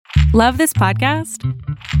Love this podcast?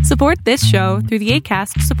 Support this show through the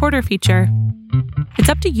Acast supporter feature. It's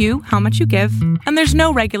up to you how much you give, and there's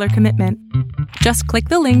no regular commitment. Just click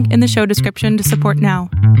the link in the show description to support now.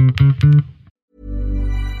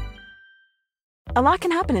 A lot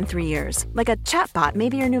can happen in 3 years, like a chatbot may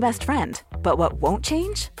be your new best friend. But what won't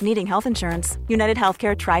change? Needing health insurance. United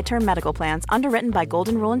Healthcare Tri-Term Medical Plans, underwritten by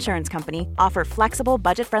Golden Rule Insurance Company, offer flexible,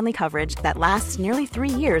 budget-friendly coverage that lasts nearly 3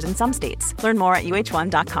 years in some states. Learn more at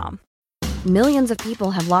uh1.com. Millions of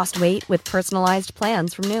people have lost weight with personalized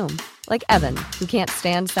plans from Noom. Like Evan, who can't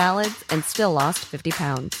stand salads and still lost 50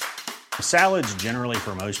 pounds. Salads generally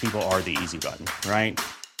for most people are the easy button, right?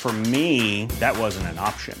 For me, that wasn't an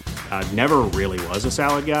option. I never really was a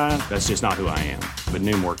salad guy. That's just not who I am. But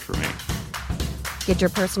Noom worked for me. Get your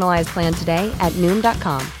personalized plan today at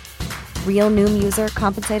Noom.com. Real Noom user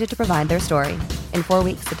compensated to provide their story. In 4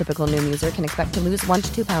 weeks, the typical Noom user can expect to lose 1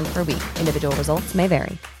 to 2 pounds per week. Individual results may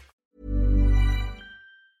vary.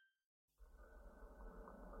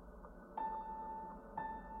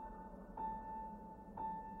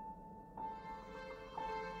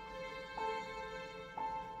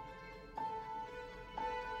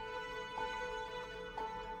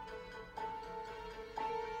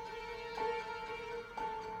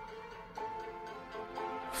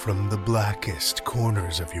 From the blackest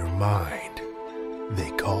corners of your mind, they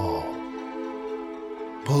call,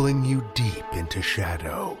 pulling you deep into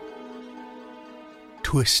shadow,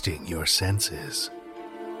 twisting your senses,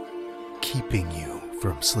 keeping you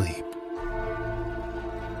from sleep.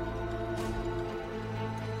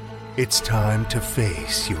 It's time to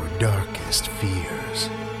face your darkest fears.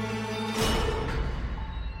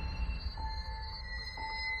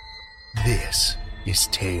 This is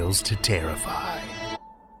Tales to Terrify.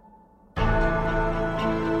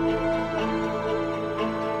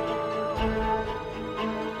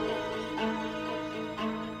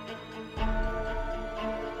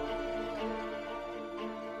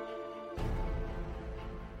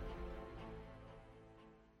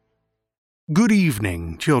 Good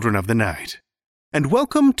evening, children of the night, and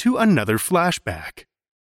welcome to another flashback.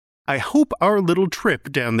 I hope our little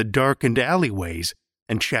trip down the darkened alleyways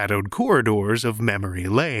and shadowed corridors of Memory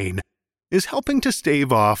Lane is helping to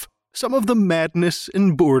stave off some of the madness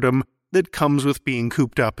and boredom that comes with being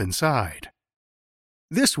cooped up inside.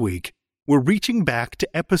 This week, we're reaching back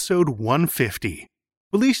to episode 150,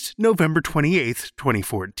 released November 28th,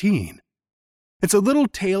 2014. It's a little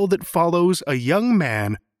tale that follows a young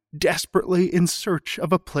man desperately in search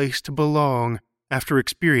of a place to belong after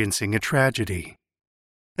experiencing a tragedy,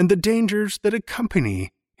 and the dangers that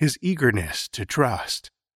accompany his eagerness to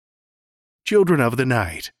trust. Children of the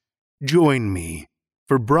night, join me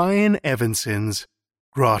for Brian Evenson's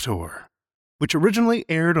Grottor, which originally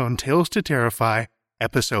aired on Tales to Terrify,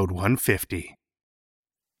 episode 150.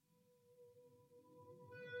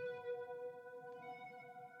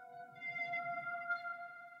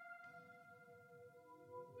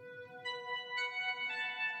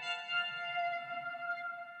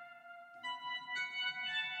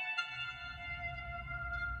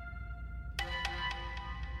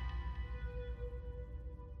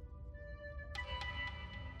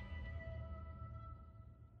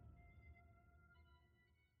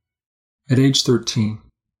 At age 13,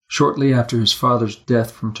 shortly after his father's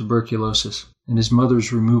death from tuberculosis and his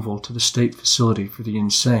mother's removal to the state facility for the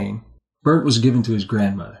insane, Bernd was given to his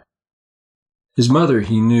grandmother. His mother,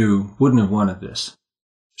 he knew, wouldn't have wanted this.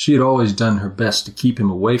 She had always done her best to keep him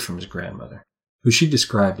away from his grandmother, who she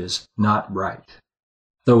described as not right,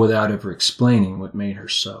 though without ever explaining what made her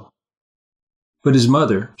so. But his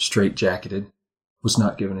mother, straight-jacketed, was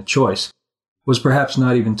not given a choice, was perhaps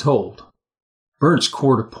not even told. Bernd's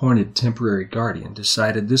court-appointed temporary guardian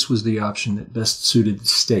decided this was the option that best suited the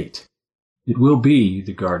state. It will be,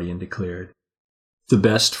 the guardian declared, the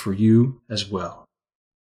best for you as well.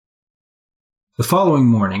 The following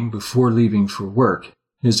morning, before leaving for work,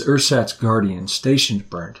 his ersatz guardian stationed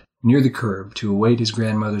Bernd near the curb to await his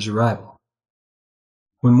grandmother's arrival.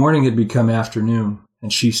 When morning had become afternoon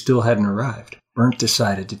and she still hadn't arrived, Bernd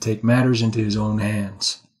decided to take matters into his own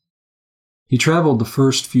hands. He traveled the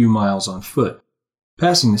first few miles on foot,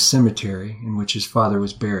 passing the cemetery in which his father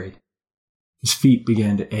was buried. His feet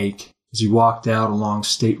began to ache as he walked out along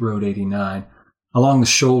State Road 89, along the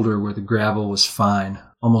shoulder where the gravel was fine,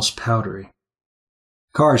 almost powdery.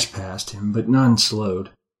 Cars passed him, but none slowed.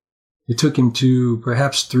 It took him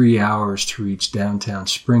perhaps 3 hours to reach downtown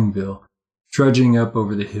Springville, trudging up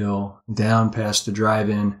over the hill, down past the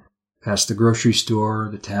drive-in, past the grocery store,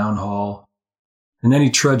 the town hall, and then he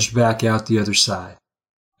trudged back out the other side,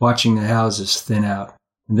 watching the houses thin out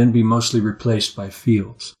and then be mostly replaced by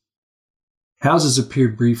fields. Houses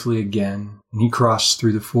appeared briefly again, and he crossed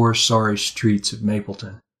through the 4 sorry streets of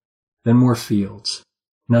Mapleton. Then more fields.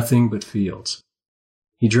 Nothing but fields.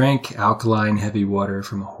 He drank alkaline heavy water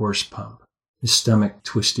from a horse pump, his stomach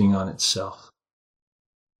twisting on itself.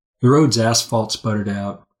 The road's asphalt sputtered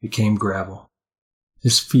out, became gravel.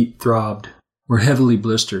 His feet throbbed, were heavily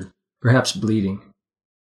blistered, perhaps bleeding.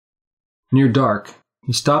 Near dark,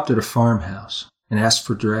 he stopped at a farmhouse and asked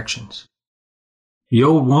for directions. "The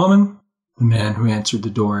old woman?" the man who answered the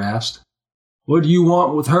door asked. "What do you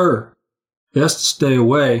want with her? Best to stay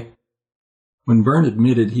away." When Byrne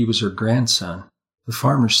admitted he was her grandson, the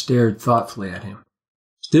farmer stared thoughtfully at him.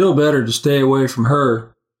 "Still better to stay away from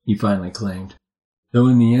her," he finally claimed, though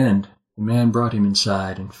in the end, the man brought him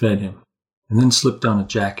inside and fed him, and then slipped on a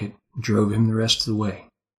jacket and drove him the rest of the way.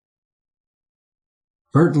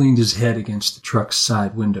 Byrne leaned his head against the truck's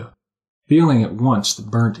side window, feeling at once the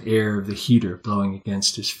burnt air of the heater blowing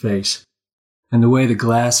against his face, and the way the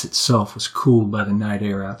glass itself was cooled by the night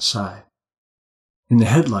air outside. In the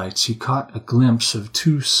headlights, he caught a glimpse of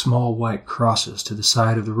 2 small white crosses to the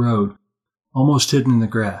side of the road, almost hidden in the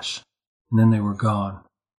grass, and then they were gone.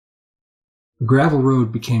 The gravel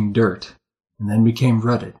road became dirt, and then became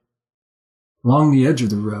rutted. Along the edge of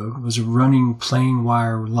the road was a running plain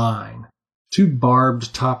wire line, 2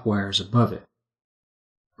 barbed top wires above it.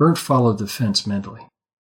 Byrne followed the fence mentally,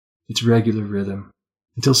 its regular rhythm,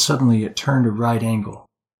 until suddenly it turned a right angle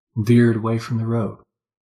and veered away from the road.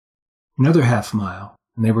 Another half-mile,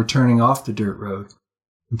 and they were turning off the dirt road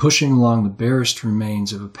and pushing along the barest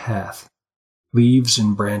remains of a path, leaves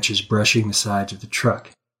and branches brushing the sides of the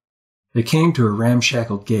truck. They came to a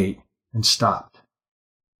ramshackle gate and stopped.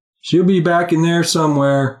 "She'll be back in there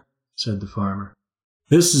somewhere," said the farmer.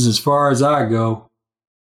 "This is as far as I go."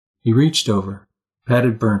 He reached over,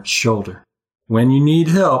 patted Byrne's shoulder. "When you need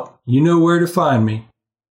help, you know where to find me."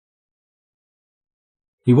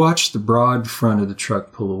 He watched the broad front of the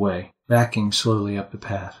truck pull away, backing slowly up the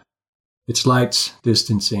path, its lights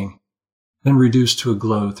distancing, then reduced to a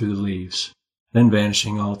glow through the leaves, then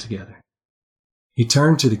vanishing altogether. He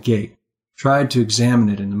turned to the gate, tried to examine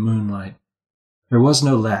it in the moonlight. There was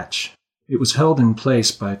no latch. It was held in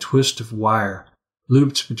place by a twist of wire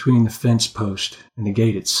looped between the fence post and the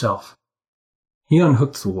gate itself. He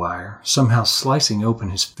unhooked the wire, somehow slicing open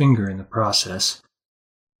his finger in the process.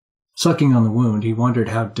 Sucking on the wound, he wondered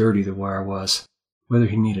how dirty the wire was, whether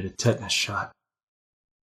he needed a tetanus shot.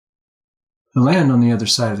 The land on the other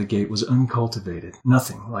side of the gate was uncultivated,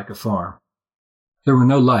 nothing like a farm. There were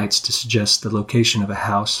no lights to suggest the location of a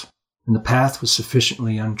house, and the path was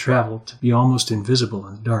sufficiently untraveled to be almost invisible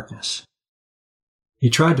in the darkness. He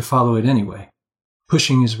tried to follow it anyway,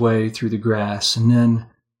 pushing his way through the grass, and then,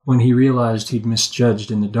 when he realized he'd misjudged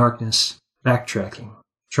in the darkness, backtracking,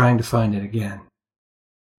 trying to find it again.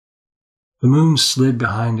 The moon slid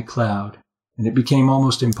behind a cloud, and it became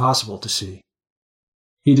almost impossible to see.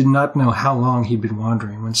 He did not know how long he'd been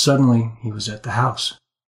wandering when suddenly he was at the house,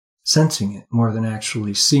 sensing it more than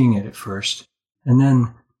actually seeing it at first, and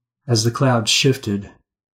then, as the cloud shifted,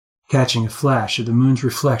 catching a flash of the moon's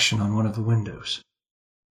reflection on one of the windows.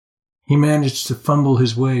 He managed to fumble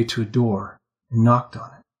his way to a door and knocked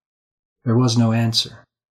on it. There was no answer.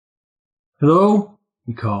 "Hello?"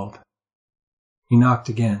 he called. He knocked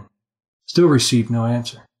again. Still received no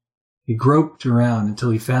answer. He groped around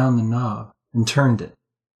until he found the knob and turned it,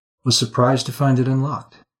 was surprised to find it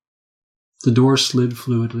unlocked. The door slid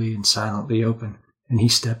fluidly and silently open, and he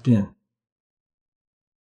stepped in.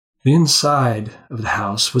 The inside of the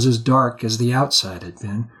house was as dark as the outside had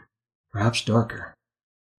been, perhaps darker.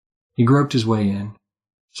 He groped his way in,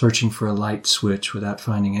 searching for a light switch without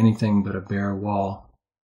finding anything but a bare wall.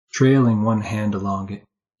 Trailing one hand along it,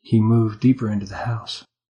 he moved deeper into the house.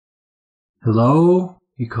 "Hello?"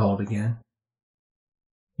 he called again.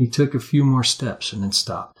 He took a few more steps and then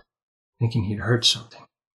stopped, thinking he'd heard something.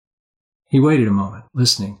 He waited a moment,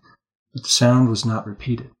 listening, but the sound was not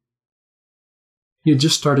repeated. He had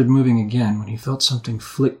just started moving again when he felt something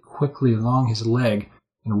flick quickly along his leg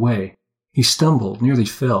and away. He stumbled, nearly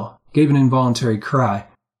fell, gave an involuntary cry.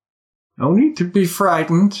 "No need to be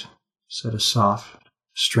frightened," said a soft,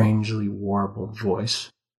 strangely warbled voice.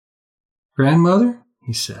 "Grandmother?"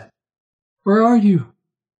 he said. "Where are you?"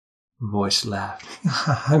 The voice laughed.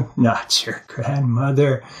 "I'm not your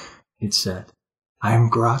grandmother," it said. "I'm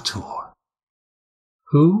Grator."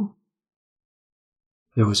 "Who?"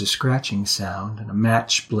 There was a scratching sound, and a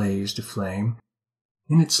match blazed aflame.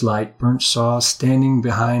 In its light, Byrne saw standing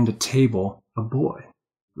behind a table a boy,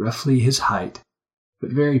 roughly his height, but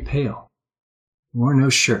very pale. He wore no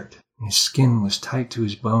shirt, and his skin was tight to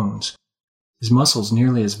his bones, his muscles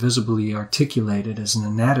nearly as visibly articulated as an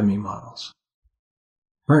anatomy model's.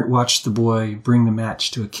 Bernd watched the boy bring the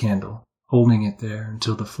match to a candle, holding it there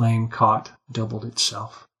until the flame caught, doubled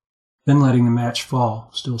itself, then letting the match fall,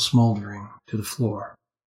 still smoldering, to the floor.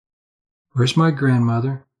 "Where's my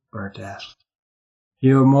grandmother?" Bernd asked.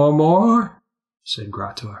 "Your more?" said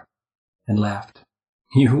Grator, and laughed.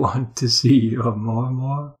 "You want to see your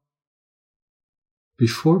more?"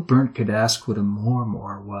 Before Bernd could ask what a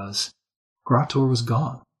more was, Grator was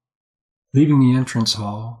gone, leaving the entrance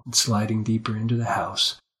hall and sliding deeper into the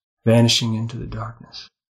house, vanishing into the darkness.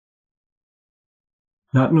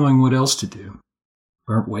 Not knowing what else to do,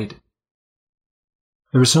 Bernd waited.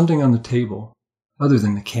 There was something on the table, other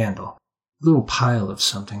than the candle, a little pile of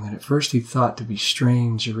something that at first he thought to be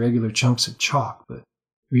strange, irregular chunks of chalk, but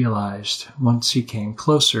realized, once he came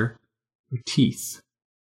closer, were teeth.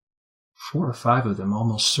 4 or 5 of them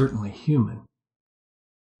almost certainly human.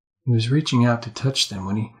 He was reaching out to touch them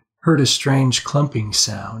when he heard a strange clumping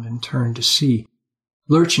sound and turned to see,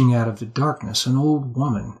 lurching out of the darkness, an old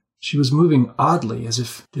woman. She was moving oddly, as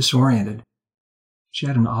if disoriented. She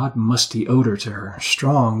had an odd musty odor to her,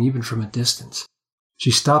 strong even from a distance.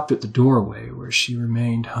 She stopped at the doorway, where she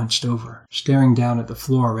remained hunched over, staring down at the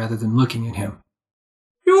floor rather than looking at him.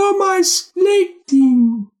 "You're my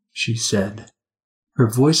slating," she said. Her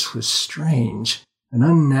voice was strange, an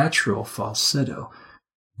unnatural falsetto,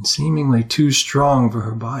 and seemingly too strong for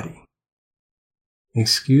her body.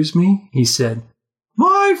 "Excuse me?" he said.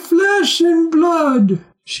 "My flesh and blood,"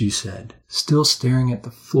 she said, still staring at the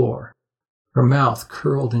floor, her mouth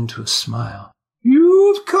curled into a smile.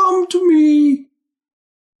 "You've come to me."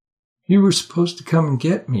 "You were supposed to come and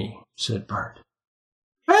get me," said Bernd.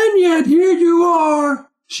 "And yet here you are,"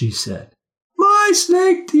 she said. "My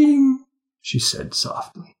slating," she said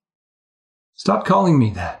softly. "Stop calling me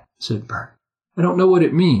that," said Bernd. "I don't know what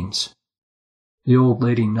it means." The old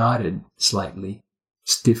lady nodded slightly,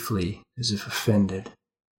 stiffly, as if offended.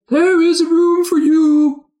 "There is room for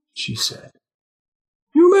you," she said.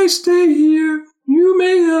 "You may stay here. You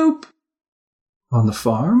may help." "On the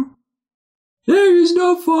farm?" "There is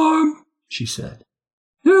no farm," she said.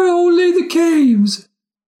 "There are only the caves."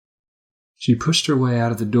 She pushed her way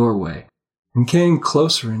out of the doorway and came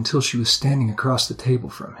closer until she was standing across the table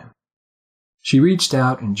from him. She reached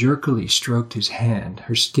out and jerkily stroked his hand,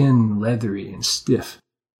 her skin leathery and stiff.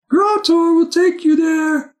 "Grator will take you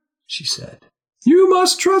there," she said. "You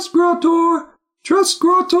must trust Grator. Trust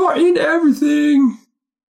Grator in everything."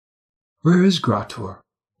 "Where is Grator?"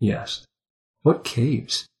 he asked. "What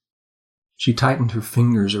caves?" She tightened her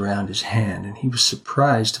fingers around his hand, and he was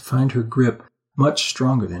surprised to find her grip much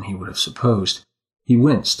stronger than he would have supposed. He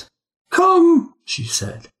winced. "Come," she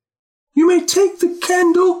said. "You may take the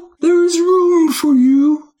candle. There is room for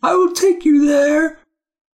you. I will take you there."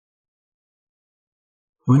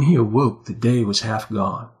 When he awoke, the day was half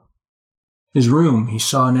gone. His room, he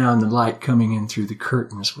saw now in the light coming in through the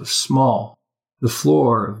curtains, was small, the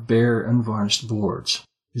floor of bare, unvarnished boards.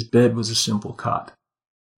 His bed was a simple cot.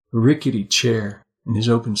 A rickety chair and his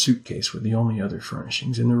open suitcase were the only other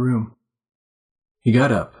furnishings in the room. He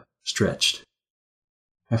got up, stretched.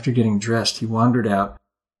 After getting dressed, he wandered out,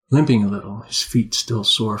 limping a little, his feet still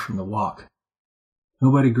sore from the walk.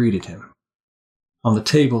 Nobody greeted him. On the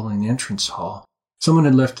table in the entrance hall, someone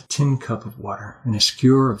had left a tin cup of water and a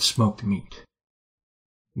skewer of smoked meat.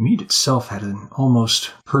 The meat itself had an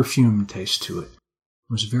almost perfumed taste to it.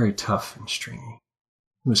 It was very tough and stringy.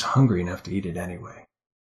 He was hungry enough to eat it anyway.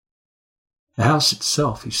 The house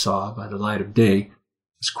itself, he saw by the light of day,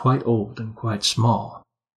 was quite old and quite small.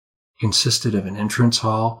 It consisted of an entrance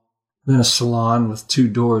hall, then a salon with 2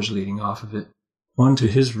 doors leading off of it, one to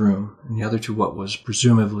his room and the other to what was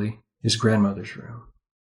presumably his grandmother's room.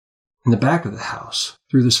 In the back of the house,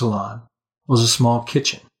 through the salon, was a small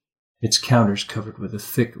kitchen, its counters covered with a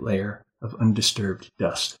thick layer of undisturbed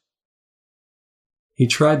dust. He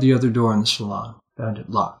tried the other door in the salon, found it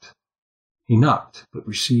locked. He knocked, but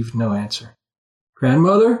received no answer.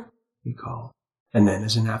 "Grandmother?" he called, and then,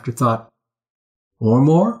 as an afterthought,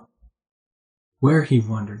 "More?" Where, he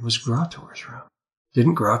wondered, was Grator's room?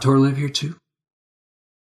 Didn't Grator live here too?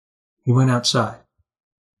 He went outside.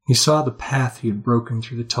 He saw the path he had broken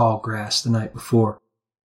through the tall grass the night before.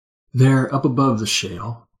 There, up above the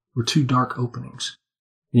shale, were 2 dark openings,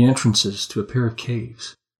 the entrances to a pair of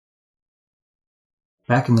caves.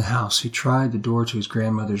 Back in the house, he tried the door to his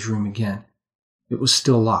grandmother's room again. It was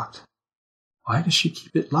still locked. Why does she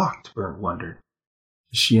keep it locked? Bernd wondered.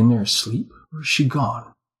 Is she in there asleep, or is she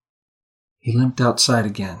gone? He limped outside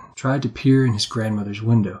again, tried to peer in his grandmother's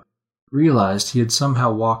window, realized he had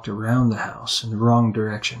somehow walked around the house in the wrong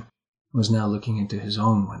direction, and was now looking into his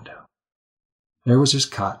own window. There was his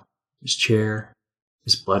cot, his chair,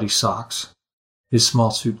 his bloody socks, his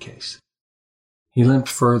small suitcase. He limped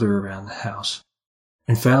further around the house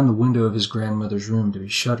and found the window of his grandmother's room to be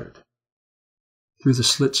shuttered. Through the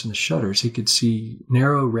slits in the shutters, he could see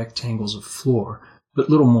narrow rectangles of floor, but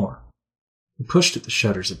little more. He pushed at the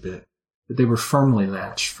shutters a bit, but they were firmly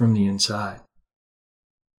latched from the inside.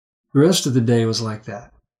 The rest of the day was like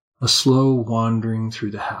that, a slow wandering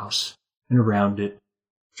through the house and around it,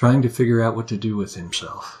 trying to figure out what to do with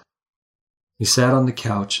himself. He sat on the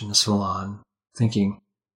couch in the salon, thinking,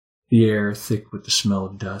 the air thick with the smell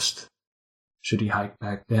of dust. Should he hike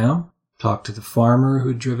back down, talk to the farmer who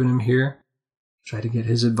had driven him here, try to get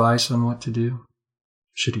his advice on what to do?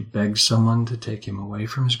 Should he beg someone to take him away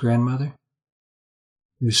from his grandmother?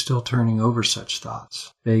 He was still turning over such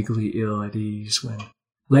thoughts, vaguely ill at ease, when,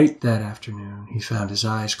 late that afternoon, he found his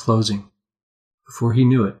eyes closing. Before he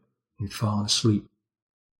knew it, he'd fallen asleep.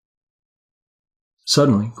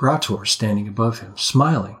 Suddenly, Grottor, standing above him,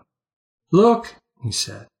 smiling. "Look," he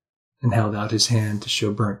said, and held out his hand to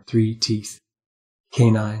show Burnt 3 teeth,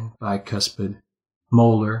 canine, bicuspid,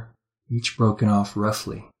 molar, each broken off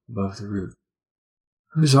roughly above the root.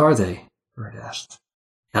 "Whose are they?" Burnt asked.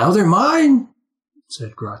 "Now they're mine,"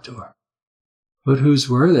 said Grottor. "But whose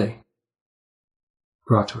were they?"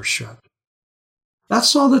 Grottor shrugged.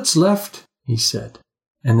 "That's all that's left," he said,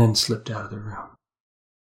 and then slipped out of the room.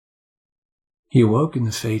 He awoke in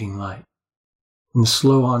the fading light, in the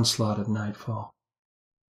slow onslaught of nightfall.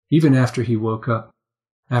 Even after he woke up,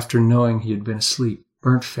 after knowing he had been asleep,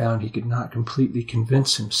 Burnt found he could not completely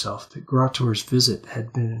convince himself that Grottor's visit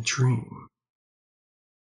had been a dream.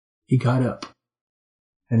 He got up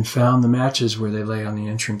and found the matches where they lay on the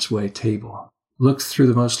entranceway table, looked through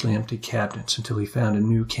the mostly empty cabinets until he found a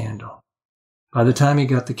new candle. By the time he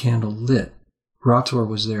got the candle lit, Grottor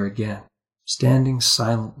was there again, standing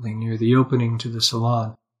silently near the opening to the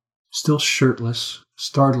salon, still shirtless,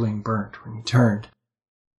 startling Burnt when he turned.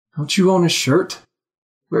 "Don't you own a shirt?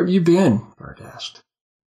 Where have you been?" Burnt asked.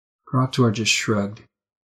 Grottor just shrugged.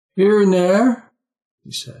 "Here and there,"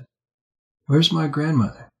 he said. "Where's my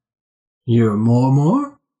grandmother?" "Your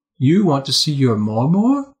Mormor? You want to see your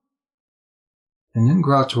Mormor?" And then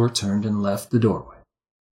Grottor turned and left the doorway.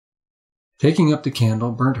 Taking up the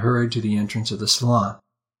candle, Burnt hurried to the entrance of the salon,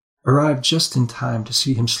 arrived just in time to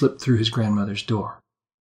see him slip through his grandmother's door.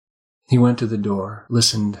 He went to the door,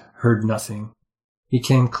 listened, heard nothing. He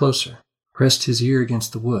came closer, pressed his ear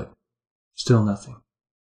against the wood. Still nothing.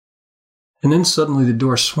 And then suddenly the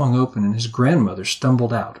door swung open and his grandmother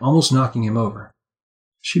stumbled out, almost knocking him over.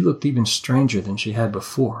 She looked even stranger than she had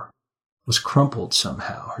before, was crumpled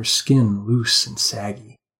somehow, her skin loose and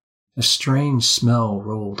saggy. A strange smell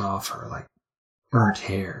rolled off her, like burnt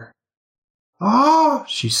hair. "Ah!"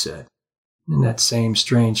 she said, in that same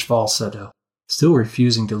strange falsetto, still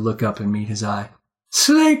refusing to look up and meet his eye.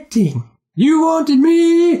 "Slægting! You wanted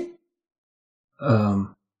me?"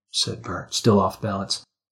 Said Burnt, still off balance.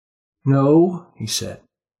 "No," he said.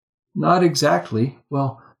 "Not exactly.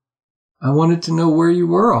 Well, I wanted to know where you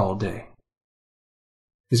were all day."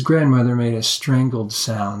 His grandmother made a strangled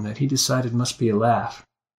sound that he decided must be a laugh.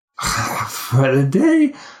 "For the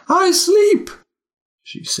day I sleep,"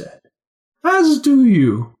 she said. "As do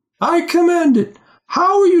you. I command it.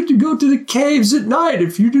 How are you to go to the caves at night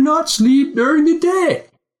if you do not sleep during the day?"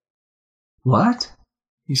 "What?"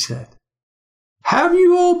 he said. "Have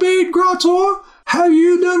you obeyed Grottor? Have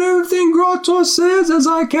you done everything Grottor says as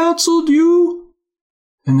I counseled you?"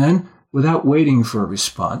 And then, without waiting for a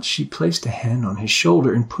response, she placed a hand on his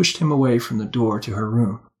shoulder and pushed him away from the door to her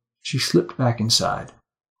room. She slipped back inside,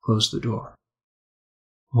 closed the door.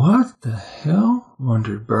 "What the hell?"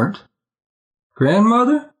 wondered Burnt.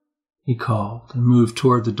 "Grandmother?" he called and moved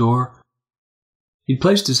toward the door. He'd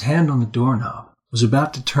placed his hand on the doorknob, was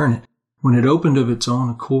about to turn it, when it opened of its own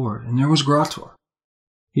accord, and there was Grottor.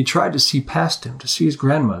 He tried to see past him, to see his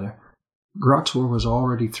grandmother. Grottor was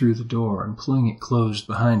already through the door and pulling it closed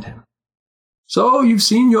behind him. "So you've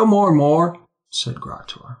seen your Mormor," said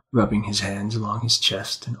Grottor, rubbing his hands along his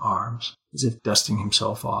chest and arms, as if dusting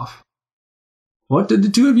himself off. "What did the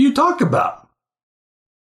two of you talk about?"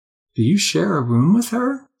 "Do you share a room with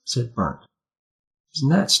her?" said Burnt. "Isn't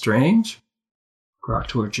that strange?"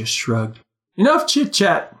 Grottor just shrugged. "Enough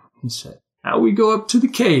chit-chat," he said. "Now we go up to the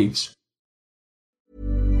caves."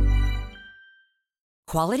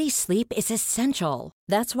 Quality sleep is essential.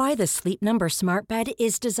 That's why the Sleep Number Smart Bed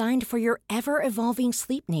is designed for your ever-evolving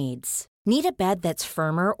sleep needs. Need a bed that's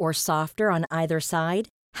firmer or softer on either side?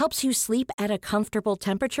 Helps you sleep at a comfortable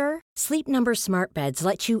temperature? Sleep Number Smart Beds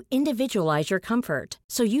let you individualize your comfort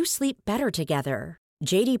so you sleep better together.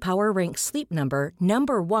 JD Power ranks Sleep Number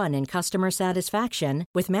number 1 in customer satisfaction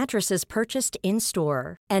with mattresses purchased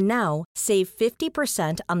in-store. And now, save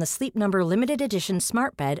 50% on the Sleep Number Limited Edition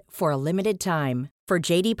Smart Bed for a limited time. For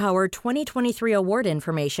JD Power 2023 award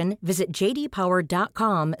information, visit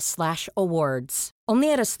jdpower.com/awards.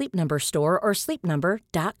 Only at a Sleep Number store or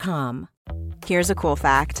sleepnumber.com. Here's a cool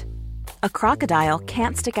fact. A crocodile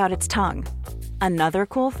can't stick out its tongue. Another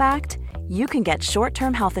cool fact, you can get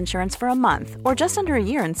short-term health insurance for a month or just under a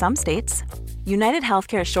year in some states. United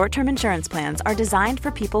Healthcare short-term insurance plans are designed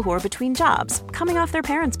for people who are between jobs, coming off their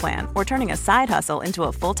parents' plan, or turning a side hustle into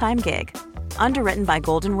a full-time gig. Underwritten by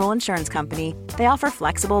Golden Rule Insurance Company, they offer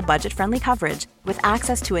flexible, budget-friendly coverage with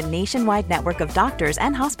access to a nationwide network of doctors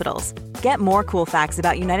and hospitals. Get more cool facts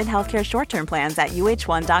about United Healthcare short-term plans at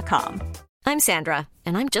uh1.com. I'm Sandra,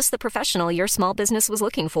 and I'm just the professional your small business was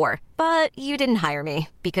looking for. But you didn't hire me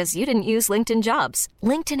because you didn't use LinkedIn Jobs.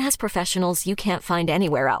 LinkedIn has professionals you can't find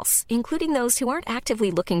anywhere else, including those who aren't actively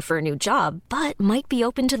looking for a new job, but might be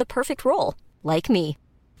open to the perfect role, like me.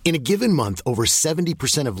 In a given month, over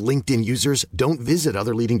 70% of LinkedIn users don't visit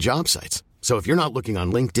other leading job sites. So if you're not looking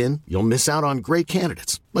on LinkedIn, you'll miss out on great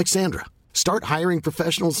candidates like Sandra. Start hiring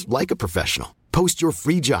professionals like a professional. Post your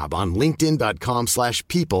free job on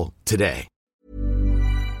linkedin.com/people today.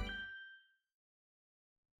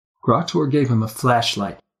 Grotor gave him a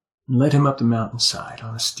flashlight and led him up the mountainside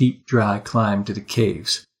on a steep, dry climb to the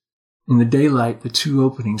caves. In the daylight, the two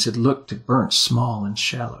openings had looked to Burnt small and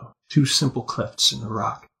shallow, two simple clefts in the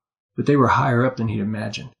rock, but they were higher up than he'd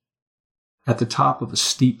imagined, at the top of a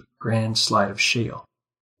steep, grand slide of shale,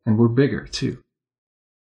 and were bigger, too.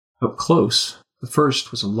 Up close, the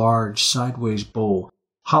first was a large, sideways bowl,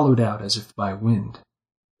 hollowed out as if by wind.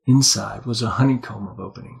 Inside was a honeycomb of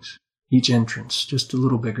openings, each entrance just a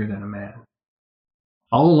little bigger than a man.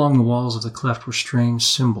 All along the walls of the cleft were strange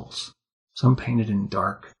symbols, some painted in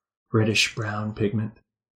dark, reddish-brown pigment,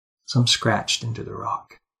 some scratched into the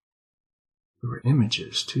rock. There were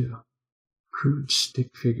images, too, crude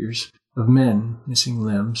stick figures of men missing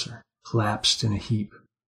limbs or collapsed in a heap.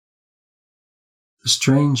 A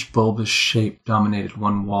strange bulbous shape dominated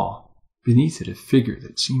one wall. Beneath it a figure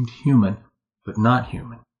that seemed human, but not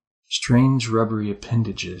human. Strange rubbery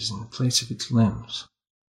appendages in the place of its limbs.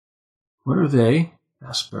 "What are they?"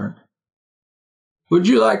 asked Burnt. "Would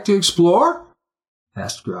you like to explore?"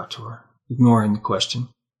 asked Grotor, ignoring the question.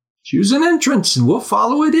 "Choose an entrance and we'll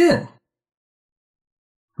follow it in."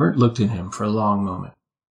 Burnt looked at him for a long moment,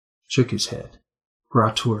 shook his head.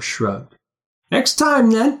 Grotor shrugged. "Next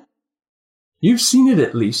time, then. You've seen it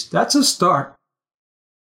at least. That's a start."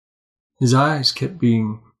 His eyes kept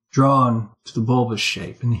being drawn to the bulbous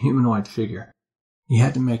shape and the humanoid figure. He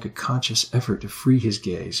had to make a conscious effort to free his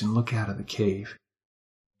gaze and look out of the cave.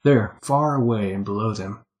 There, far away and below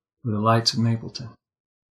them, were the lights of Mapleton,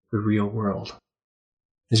 the real world.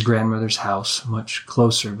 His grandmother's house, much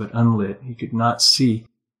closer but unlit, he could not see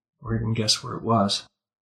or even guess where it was.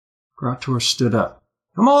 Grotor stood up.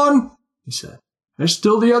 "Come on," he said. "There's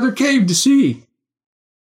still the other cave to see."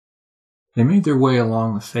 They made their way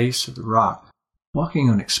along the face of the rock, walking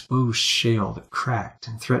on exposed shale that cracked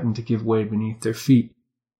and threatened to give way beneath their feet,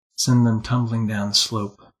 send them tumbling down the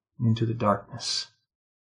slope into the darkness.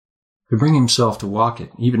 To bring himself to walk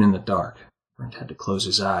it, even in the dark, Burnt had to close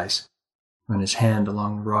his eyes, run his hand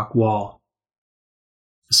along the rock wall.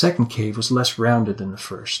 The second cave was less rounded than the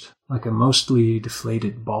first, like a mostly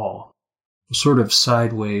deflated ball, a sort of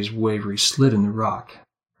sideways, wavery slit in the rock,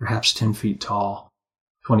 perhaps 10 feet tall,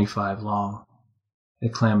 25 long. They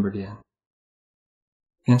clambered in.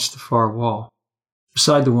 Against the far wall,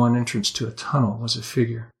 beside the one entrance to a tunnel, was a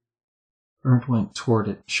figure. Burnt went toward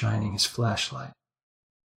it, shining his flashlight.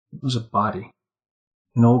 It was a body,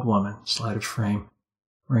 an old woman, slight of frame,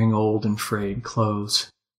 wearing old and frayed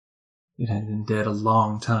clothes. It had been dead a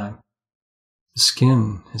long time. The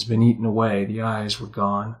skin has been eaten away, the eyes were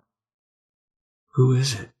gone. "Who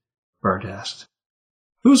is it?" Burnt asked.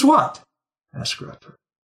 "Who's what?" asked Grotor.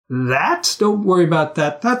 "That? Don't worry about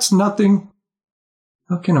that. That's nothing."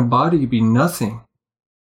 "How can a body be nothing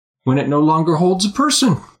when it no longer holds a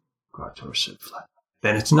person?" Grotor said flatly.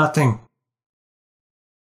 "Then it's nothing."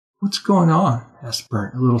 "What's going on?" asked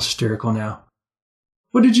Burnt, a little hysterical now.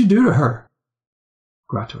 "What did you do to her?"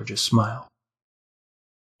 Grotor just smiled.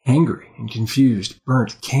 Angry and confused,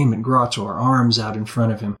 Burnt came at Grotor, arms out in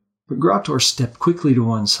front of him, but Grotor stepped quickly to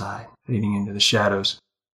one side, fading into the shadows.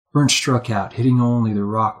 Burnt struck out, hitting only the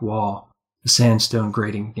rock wall, the sandstone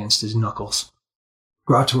grating against his knuckles.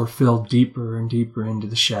 Grotor fell deeper and deeper into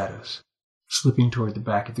the shadows, slipping toward the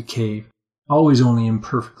back of the cave, always only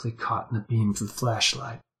imperfectly caught in the beams of the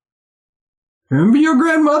flashlight. "Remember your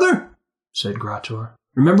grandmother?" said Grottor.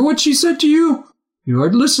 "Remember what she said to you? You are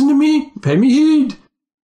to listen to me, pay me heed."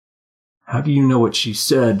 "How do you know what she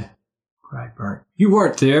said?" cried Burnt. "You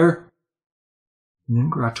weren't there." And then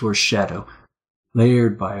Grottor's shadow,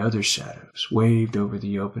 layered by other shadows, waved over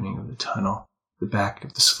the opening of the tunnel, the back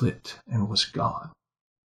of the slit, and was gone.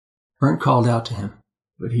 Burnt called out to him,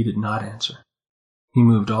 but he did not answer. He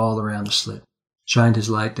moved all around the slit, shined his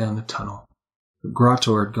light down the tunnel. But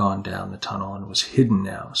Grottor had gone down the tunnel and was hidden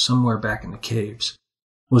now, somewhere back in the caves,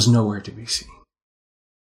 was nowhere to be seen.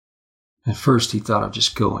 At first he thought of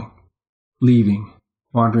just going, leaving,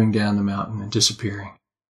 wandering down the mountain and disappearing.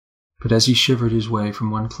 But as he shivered his way from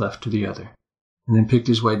one cleft to the other, and then picked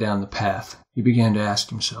his way down the path, he began to ask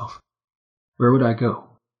himself, where would I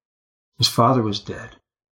go? His father was dead.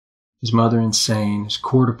 His mother insane, his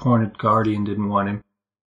court-appointed guardian didn't want him.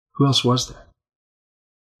 Who else was there?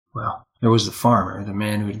 Well, there was the farmer, the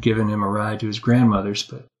man who had given him a ride to his grandmother's,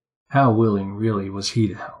 but how willing really was he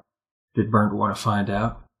to help? Did Burnt want to find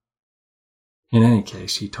out? In any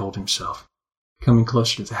case, he told himself, coming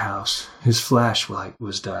closer to the house, his flashlight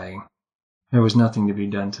was dying. There was nothing to be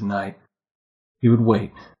done tonight. He would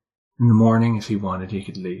wait. In the morning, if he wanted, he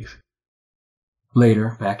could leave.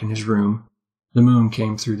 Later, back in his room, the moon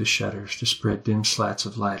came through the shutters to spread dim slats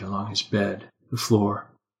of light along his bed, the floor.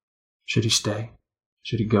 Should he stay?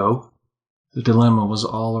 Should he go? The dilemma was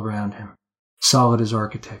all around him, solid as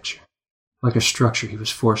architecture, like a structure he was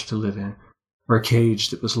forced to live in, or a cage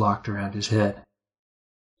that was locked around his head.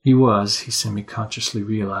 He was, he semi-consciously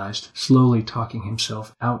realized, slowly talking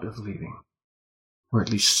himself out of leaving. Or at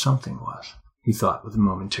least something was, he thought with a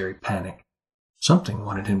momentary panic. Something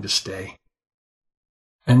wanted him to stay.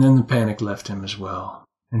 And then the panic left him as well,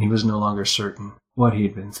 and he was no longer certain what he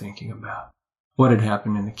had been thinking about, what had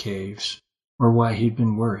happened in the caves, or why he'd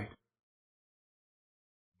been worried.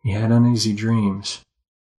 He had uneasy dreams.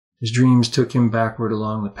 His dreams took him backward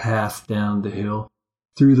along the path down the hill,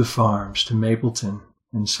 through the farms to Mapleton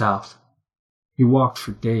and south. He walked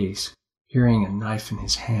for days, carrying a knife in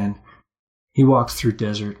his hand. He walked through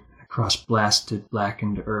desert and across blasted,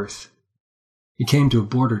 blackened earth. He came to a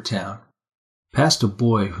border town, past a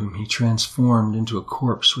boy whom he transformed into a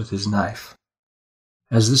corpse with his knife.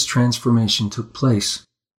 As this transformation took place,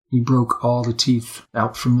 he broke all the teeth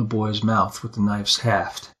out from the boy's mouth with the knife's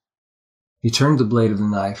haft. He turned the blade of the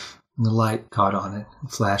knife, and the light caught on it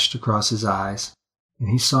and flashed across his eyes, and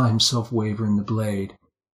he saw himself waver in the blade.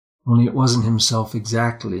 Only it wasn't himself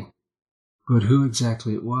exactly, but who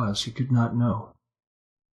exactly it was he could not know.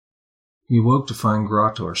 He awoke to find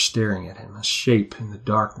Grottor staring at him, a shape in the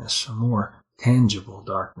darkness, a more tangible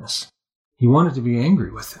darkness. He wanted to be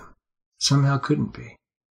angry with him, somehow couldn't be.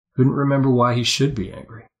 Couldn't remember why he should be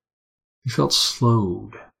angry. He felt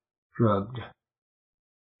slowed, drugged.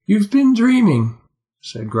 "You've been dreaming,"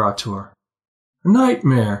 said Grottor. "A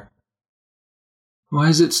nightmare." "Why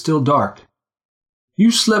is it still dark?"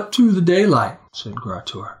 "You slept through the daylight," said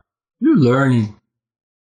Grottor. "You're learning."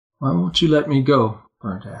 "Why won't you let me go?"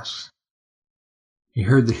 Burnt asked. He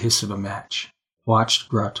heard the hiss of a match, watched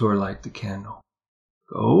Grottor light the candle.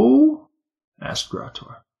 "Go?" asked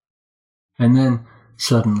Grottor. And then,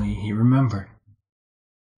 suddenly, he remembered.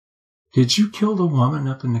 "Did you kill the woman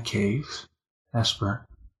up in the caves?" asked Burnt.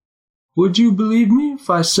 "Would you believe me if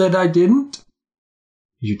I said I didn't?"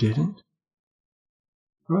 "You didn't?"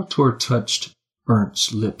 Grottor touched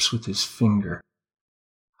Burnt's lips with his finger.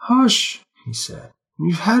 "Hush," he said.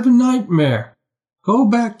 "You've had a nightmare. Go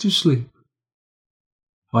back to sleep."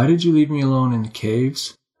 "Why did you leave me alone in the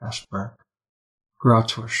caves?" asked Burnt.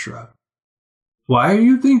 Grottor shrugged. "Why are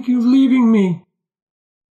you thinking of leaving me?"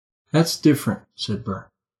 "That's different," said Burnt.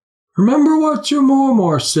 "Remember what your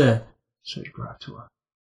Mormor said," said Grottor.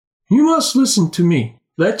 "You must listen to me.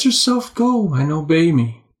 Let yourself go and obey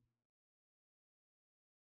me."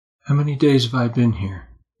 How many days have I been here?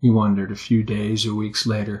 He wondered a few days or weeks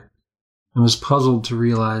later, and was puzzled to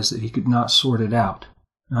realize that he could not sort it out,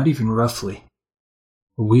 not even roughly.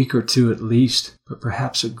 A week or two at least, but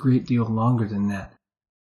perhaps a great deal longer than that.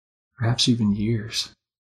 Perhaps even years.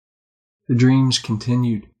 The dreams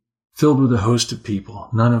continued, filled with a host of people,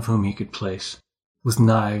 none of whom he could place. With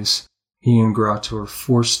knives, he and Grottor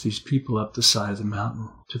forced these people up the side of the mountain,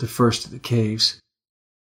 to the first of the caves.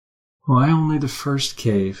 Why only the first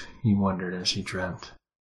cave, he wondered as he dreamt.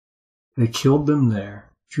 They killed them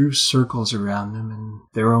there, drew circles around them in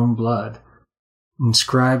their own blood,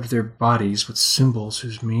 inscribed their bodies with symbols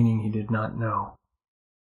whose meaning he did not know.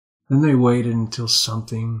 Then they waited until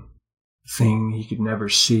something, a thing he could never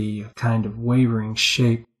see, a kind of wavering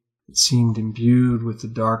shape that seemed imbued with the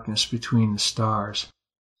darkness between the stars,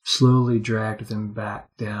 slowly dragged them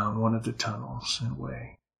back down one of the tunnels and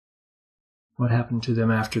away. What happened to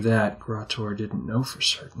them after that, Grator didn't know for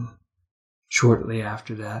certain. Shortly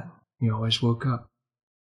after that, he always woke up.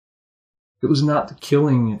 It was not the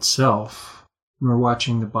killing itself, nor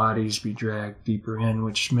watching the bodies be dragged deeper in,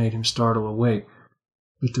 which made him startle awake,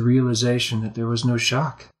 but the realization that there was no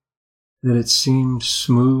shock, that it seemed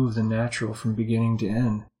smooth and natural from beginning to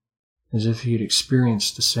end, as if he had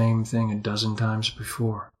experienced the same thing a dozen times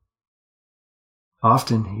before.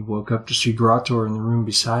 Often he woke up to see Grator in the room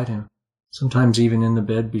beside him, sometimes even in the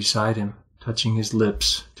bed beside him, touching his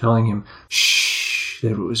lips, telling him, shh,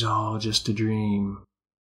 that it was all just a dream.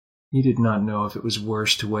 He did not know if it was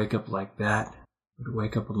worse to wake up like that, or to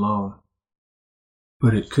wake up alone.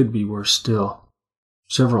 But it could be worse still.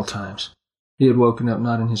 Several times, he had woken up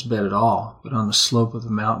not in his bed at all, but on the slope of the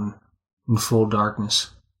mountain, in full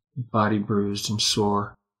darkness, his body bruised and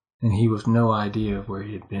sore, and he with no idea of where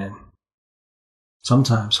he had been.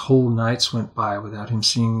 Sometimes whole nights went by without him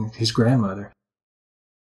seeing his grandmother.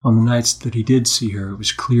 On the nights that he did see her, it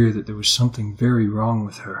was clear that there was something very wrong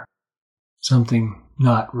with her. Something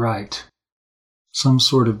not right. Some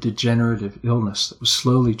sort of degenerative illness that was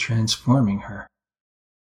slowly transforming her.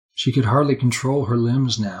 She could hardly control her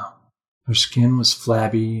limbs now. Her skin was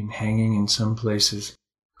flabby and hanging in some places,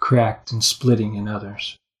 cracked and splitting in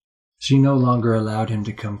others. She no longer allowed him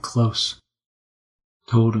to come close.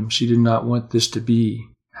 Told him she did not want this to be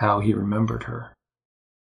how he remembered her.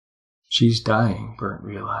 She's dying, Bernd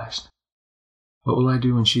realized. What will I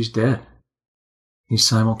do when she's dead? He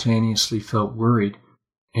simultaneously felt worried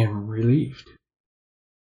and relieved.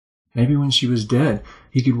 Maybe when she was dead,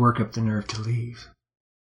 he could work up the nerve to leave.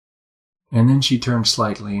 And then she turned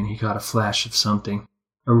slightly, and he caught a flash of something,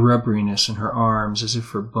 a rubberiness in her arms as if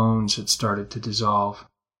her bones had started to dissolve.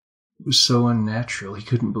 It was so unnatural, he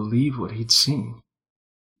couldn't believe what he'd seen.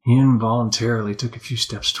 He involuntarily took a few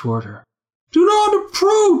steps toward her. "Do not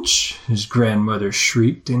approach!" his grandmother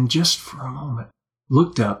shrieked, and just for a moment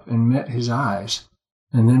looked up and met his eyes,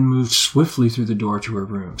 and then moved swiftly through the door to her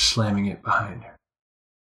room, slamming it behind her.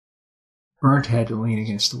 Bernd had to lean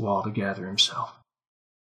against the wall to gather himself.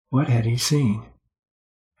 What had he seen?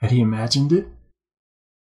 Had he imagined it?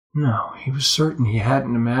 No, he was certain he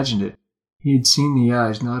hadn't imagined it. He had seen the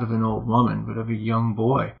eyes not of an old woman, but of a young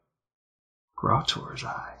boy. Grator's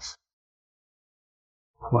eyes.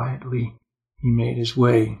 Quietly, he made his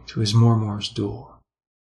way to his Mormor's door.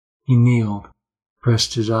 He kneeled,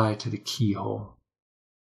 pressed his eye to the keyhole.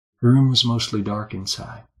 The room was mostly dark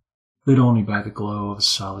inside, lit only by the glow of a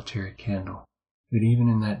solitary candle, but even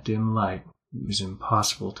in that dim light it was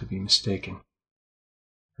impossible to be mistaken.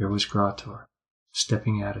 There was Grator,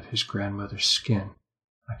 stepping out of his grandmother's skin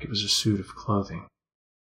like it was a suit of clothing.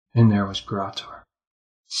 And there was Grator,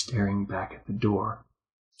 staring back at the door,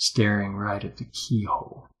 staring right at the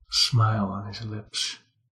keyhole, a smile on his lips.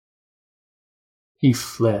 He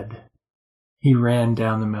fled. He ran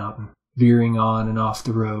down the mountain, veering on and off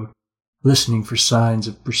the road, listening for signs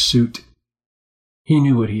of pursuit. He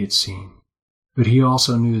knew what he had seen, but he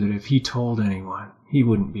also knew that if he told anyone, he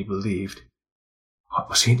wouldn't be believed. What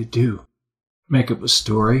was he to do? Make up a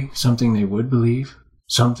story, something they would believe?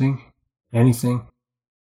 Something? Anything?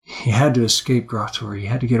 He had to escape Grator. He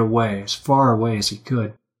had to get away, as far away as he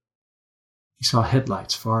could. He saw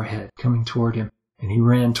headlights far ahead, coming toward him, and he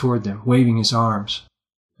ran toward them, waving his arms.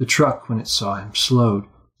 The truck, when it saw him, slowed,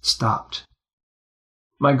 stopped.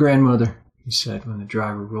 "My grandmother," he said when the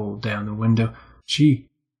driver rolled down the window. "She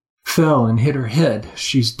fell and hit her head.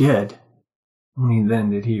 She's dead." Only then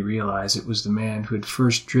did he realize it was the man who had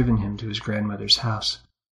first driven him to his grandmother's house.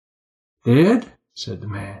 "Dead?" said the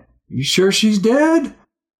man. "You sure she's dead?"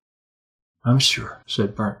 "I'm sure,"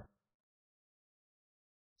 said Bernd.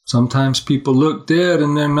 "Sometimes people look dead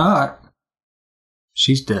and they're not."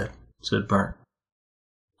 "She's dead," said Bernd.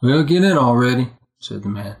 "Well, get in already," said the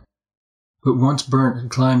man. But once Bernd had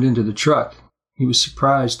climbed into the truck, he was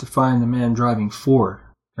surprised to find the man driving forward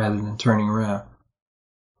rather than turning around.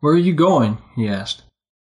 "Where are you going?" he asked.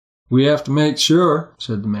 "We have to make sure,"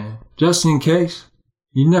 said the man, "just in case.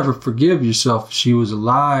 You'd never forgive yourself if she was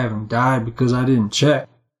alive and died because I didn't check."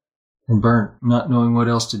 And Bernd, not knowing what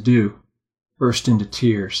else to do, burst into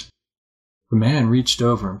tears. The man reached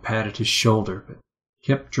over and patted his shoulder, but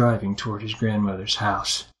kept driving toward his grandmother's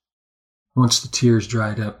house. Once the tears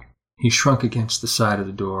dried up, he shrunk against the side of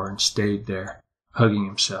the door and stayed there, hugging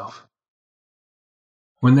himself.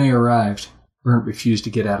 When they arrived, Bernd refused to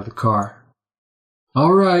get out of the car.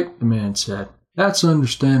 "All right," the man said. "That's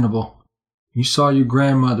understandable. You saw your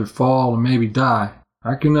grandmother fall and maybe die.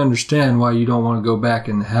 I can understand why you don't want to go back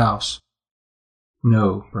in the house."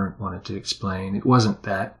 "No," Bernd wanted to explain. "It wasn't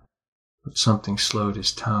that." But something slowed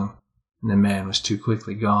his tongue, and the man was too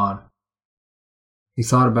quickly gone. He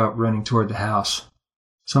thought about running toward the house,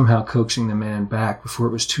 somehow coaxing the man back before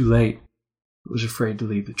it was too late, but was afraid to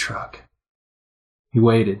leave the truck. He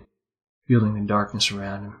waited, feeling the darkness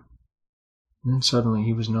around him. And then suddenly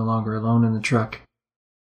he was no longer alone in the truck.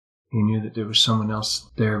 He knew that there was someone else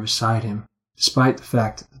there beside him, despite the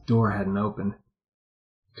fact that the door hadn't opened.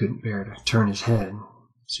 He couldn't bear to turn his head and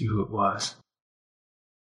see who it was.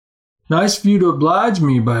 "Nice of you to oblige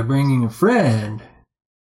me by bringing a friend,"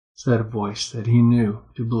 said a voice that he knew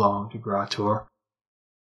to belong to Grator.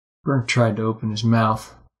 Bernd tried to open his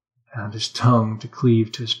mouth, found his tongue to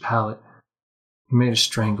cleave to his palate. He made a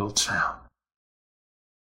strangled sound.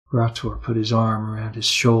 Grator put his arm around his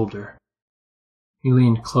shoulder. He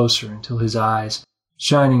leaned closer until his eyes,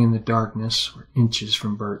 shining in the darkness, were inches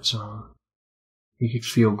from Bert's own. He could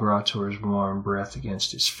feel Grator's warm breath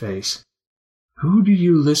against his face. "Who do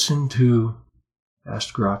you listen to?"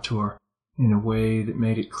 asked Grator, in a way that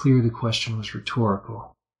made it clear the question was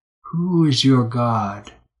rhetorical. "Who is your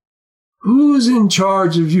god? Who's in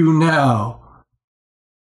charge of you now?"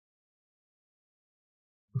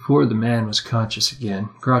 Before the man was conscious again,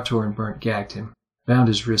 Grator and Bernd gagged him, bound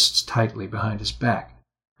his wrists tightly behind his back,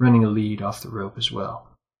 running a lead off the rope as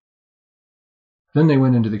well. Then they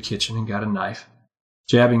went into the kitchen and got a knife,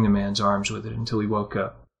 jabbing the man's arms with it until he woke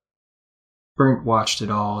up. Bernd watched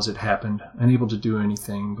it all as it happened, unable to do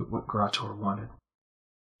anything but what Grator wanted.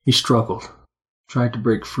 He struggled, tried to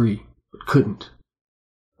break free, but couldn't.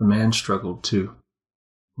 The man struggled too,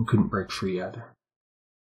 and couldn't break free either.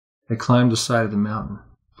 They climbed the side of the mountain,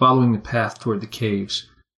 following the path toward the caves.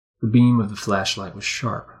 The beam of the flashlight was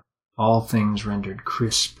sharp, all things rendered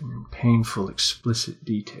crisp and in painful, explicit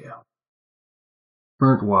detail.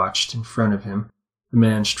 Bernd watched in front of him, the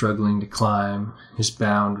man struggling to climb, his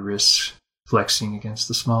bound wrists flexing against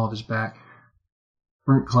the small of his back.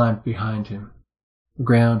 Bernd climbed behind him, the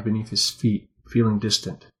ground beneath his feet feeling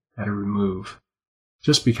distant at a remove.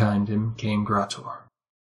 Just behind him came Grator.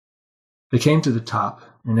 They came to the top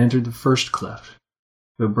and entered the first cleft,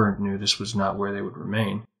 though Bernd knew this was not where they would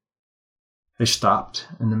remain. They stopped,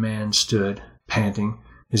 and the man stood, panting,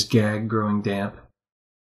 his gag growing damp.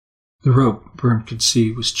 The rope, Bernd could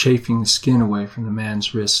see, was chafing the skin away from the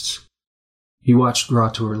man's wrists. He watched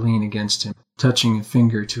Grator lean against him, touching a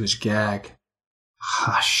finger to his gag.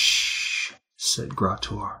 "Hush," said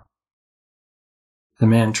Grator. The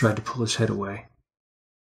man tried to pull his head away.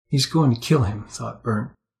 He's going to kill him, thought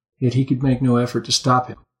Bernd, yet he could make no effort to stop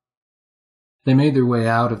him. They made their way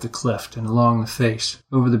out of the cleft and along the face,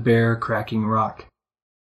 over the bare, cracking rock.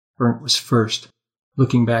 Bernd was first,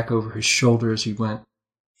 looking back over his shoulder as he went,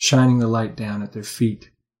 shining the light down at their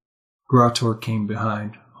feet. Grator came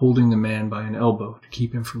behind, holding the man by an elbow to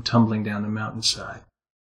keep him from tumbling down the mountainside.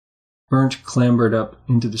 Bernd clambered up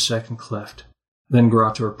into the second cleft. Then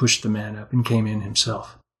Grator pushed the man up and came in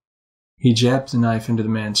himself. He jabbed the knife into the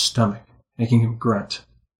man's stomach, making him grunt.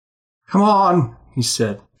 "Come on," he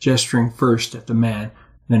said, gesturing first at the man,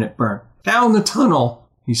 then at Bernd. "Down the tunnel,"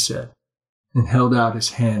 he said, and held out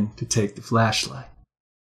his hand to take the flashlight.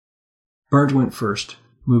 Bernd went first,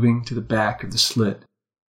 moving to the back of the slit.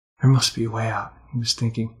 There must be a way out, he was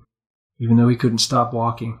thinking, even though he couldn't stop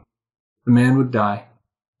walking. The man would die.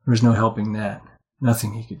 There was no helping that,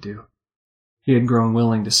 nothing he could do. He had grown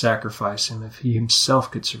willing to sacrifice him if he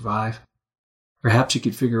himself could survive. Perhaps he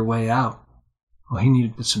could figure a way out. Well, he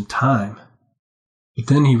needed but some time. But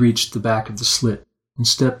then he reached the back of the slit and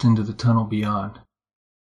stepped into the tunnel beyond.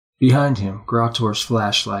 Behind him, Grator's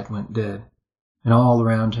flashlight went dead, and all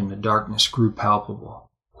around him the darkness grew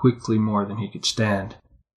palpable, quickly more than he could stand.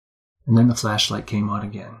 And then the flashlight came on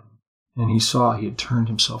again, and he saw he had turned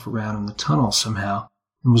himself around in the tunnel somehow,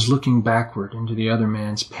 and was looking backward into the other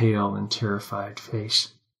man's pale and terrified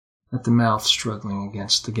face, at the mouth struggling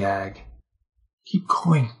against the gag. "Keep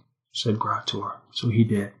going," said Grator, so he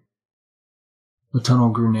did. The tunnel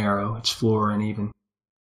grew narrow, its floor uneven.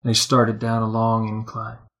 They started down a long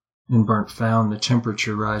incline, and Bernd found the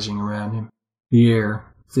temperature rising around him, the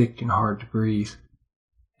air thick and hard to breathe.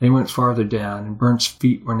 They went farther down, and Bernd's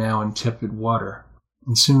feet were now in tepid water,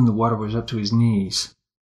 and soon the water was up to his knees.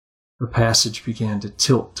 The passage began to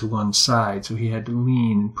tilt to one side, so he had to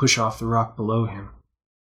lean and push off the rock below him,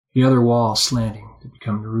 the other wall slanting to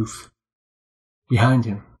become the roof. Behind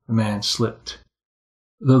him, the man slipped.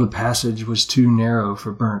 Though the passage was too narrow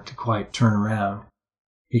for Bernd to quite turn around,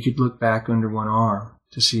 he could look back under one arm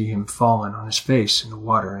to see him fallen on his face in the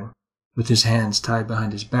water and with his hands tied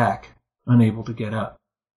behind his back, unable to get up.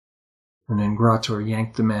 And then Grator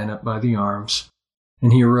yanked the man up by the arms,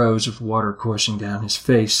 and he arose with water coursing down his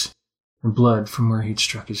face, and blood from where he'd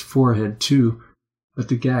struck his forehead too, but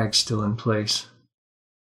the gag still in place.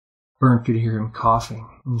 Bernd could hear him coughing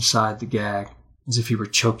inside the gag, as if he were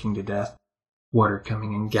choking to death, water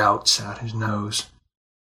coming in gouts out his nose.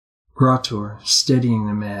 Grator, steadying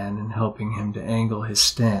the man and helping him to angle his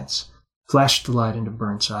stance, flashed the light into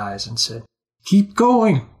Bernd's eyes and said, "Keep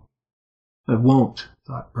going!" "I won't,"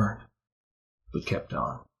 thought Bernd, but kept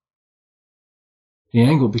on. The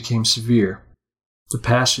angle became severe, the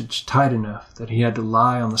passage tight enough that he had to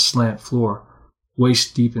lie on the slant floor,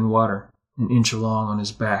 waist deep in water, an inch along on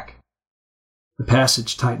his back. The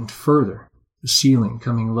passage tightened further, the ceiling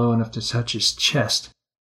coming low enough to touch his chest.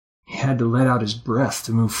 He had to let out his breath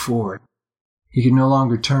to move forward. He could no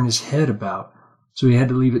longer turn his head about, so he had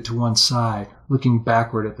to leave it to one side, looking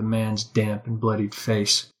backward at the man's damp and bloodied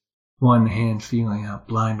face, one hand feeling out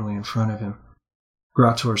blindly in front of him,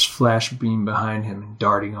 Grator's flash beam behind him and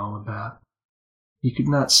darting all about. He could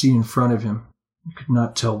not see in front of him, and could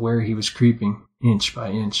not tell where he was creeping, inch by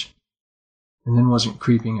inch, and then wasn't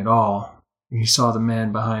creeping at all. He saw the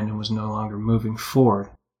man behind him was no longer moving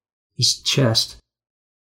forward. His chest.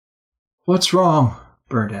 "What's wrong?"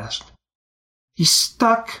 Bernd asked. "He's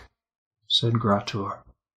stuck," said Grator.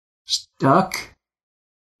 "Stuck?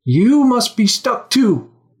 You must be stuck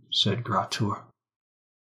too," said Grator.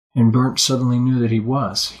 And Bernd suddenly knew that he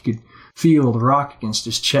was. He could feel the rock against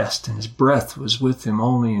his chest, and his breath was with him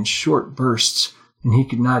only in short bursts, and he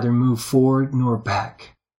could neither move forward nor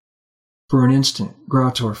back. For an instant,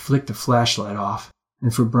 Grator flicked the flashlight off,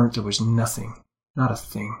 and for Bernd there was nothing, not a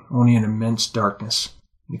thing, only an immense darkness,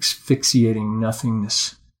 an asphyxiating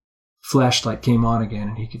nothingness. The flashlight came on again,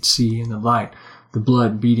 and he could see in the light the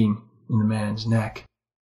blood beating in the man's neck.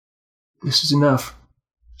 "This is enough,"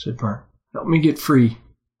 said Bernd. "Help me get free.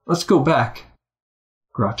 Let's go back."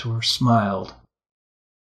 Grator smiled.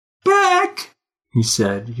 "Back," he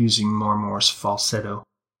said, using Marmor's falsetto.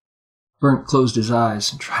 Bernd closed his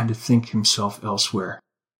eyes and tried to think himself elsewhere.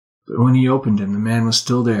 But when he opened them, the man was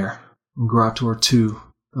still there, and Grator too,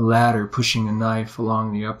 the latter pushing a knife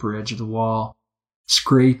along the upper edge of the wall,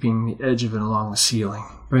 scraping the edge of it along the ceiling,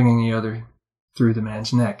 bringing the other through the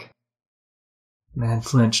man's neck. The man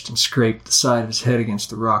flinched and scraped the side of his head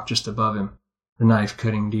against the rock just above him, the knife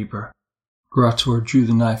cutting deeper. Grator drew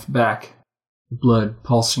the knife back, the blood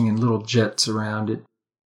pulsing in little jets around it,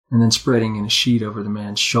 and then spreading in a sheet over the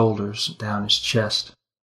man's shoulders and down his chest.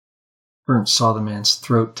 Bernd saw the man's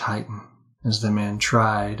throat tighten as the man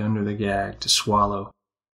tried, under the gag, to swallow.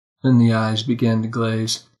 Then the eyes began to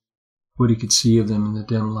glaze, what he could see of them in the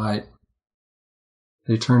dim light.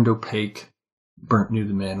 They turned opaque. Bernd knew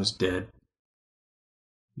the man was dead.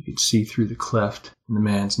 He could see through the cleft in the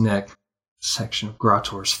man's neck a section of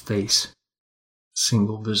Grator's face, a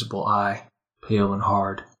single visible eye, pale and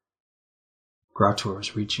hard. Grator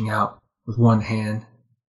was reaching out with one hand,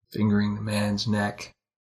 fingering the man's neck,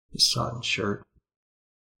 his sodden shirt.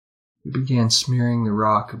 He began smearing the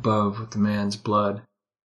rock above with the man's blood,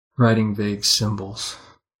 writing vague symbols,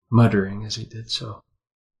 muttering as he did so.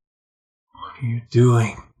 "What are you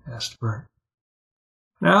doing?" asked Bernd.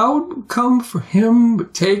 "Now it will come for him,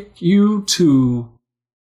 but take you too.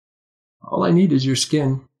 All I need is your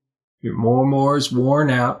skin. Your Mormor is worn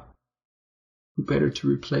out. Who better to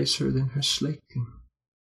replace her than her slaking?"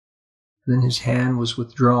 Then his hand was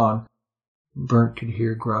withdrawn, and Bernd could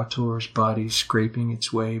hear Grator's body scraping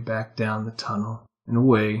its way back down the tunnel and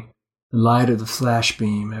away, the light of the flash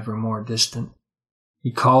beam ever more distant.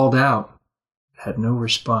 He called out, but had no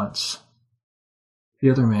response. The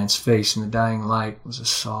other man's face in the dying light was a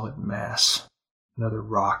solid mass, another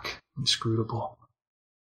rock, inscrutable.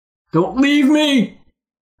 "Don't leave me!"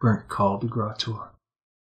 Bernd called to Grator.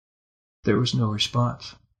 There was no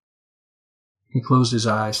response. He closed his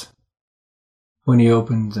eyes. When he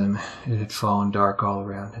opened them, it had fallen dark all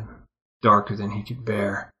around him, darker than he could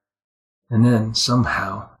bear. And then,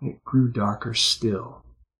 somehow, it grew darker still.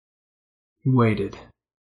 He waited,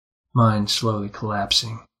 mind slowly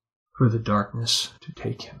collapsing, for the darkness to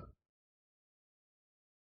take him.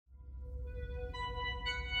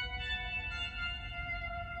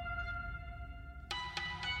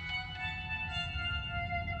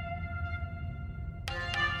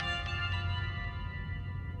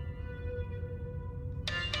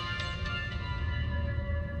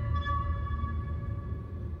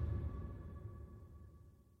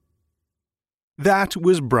 That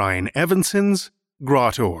was Brian Evenson's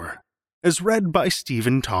Grator, as read by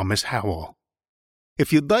Stephen Thomas Howell.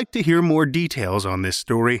 If you'd like to hear more details on this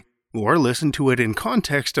story, or listen to it in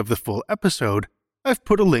context of the full episode, I've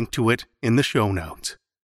put a link to it in the show notes.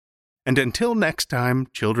 And until next time,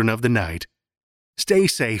 children of the night, stay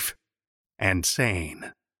safe and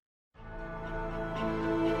sane.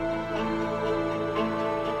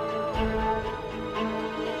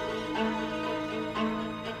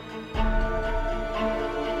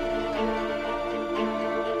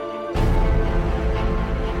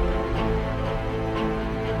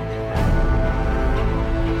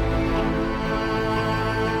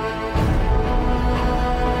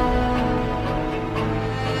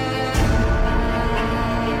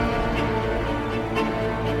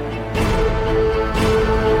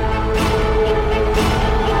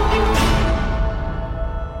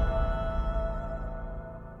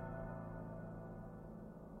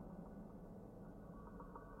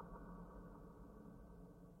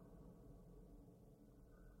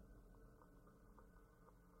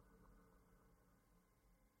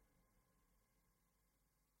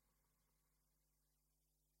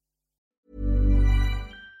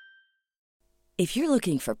 If you're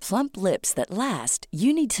looking for plump lips that last,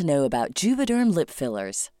 you need to know about Juvederm lip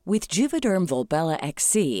fillers. With Juvederm Volbella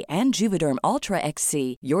XC and Juvederm Ultra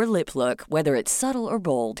XC, your lip look, whether it's subtle or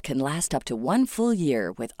bold, can last up to 1 full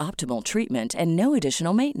year with optimal treatment and no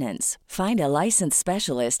additional maintenance. Find a licensed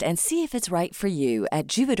specialist and see if it's right for you at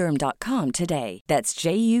Juvederm.com today. That's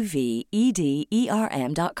JUVEDERM.com.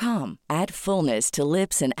 Add fullness to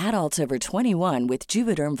lips in adults over 21 with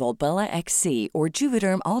Juvederm Volbella XC or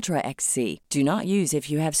Juvederm Ultra XC. Do not use if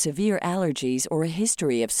you have severe allergies or a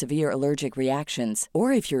history of severe allergic reactions,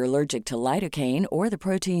 or if you're allergic to lidocaine or the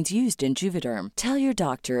proteins used in Juvederm. Tell your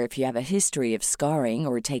doctor if you have a history of scarring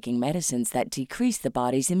or taking medicines that decrease the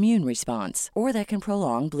body's immune response or that can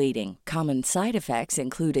prolong bleeding. Common side effects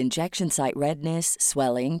include injection site redness,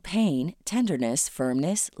 swelling, pain, tenderness,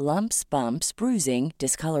 firmness, lumps, bumps, bruising,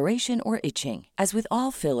 discoloration, or itching. As with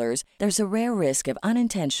all fillers, there's a rare risk of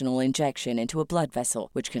unintentional injection into a blood vessel,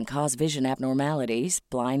 which can cause vision abnormalities,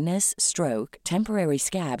 blindness, stroke, temporary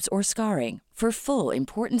scabs, or scarring. For full,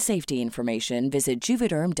 important safety information, visit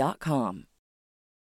Juvederm.com.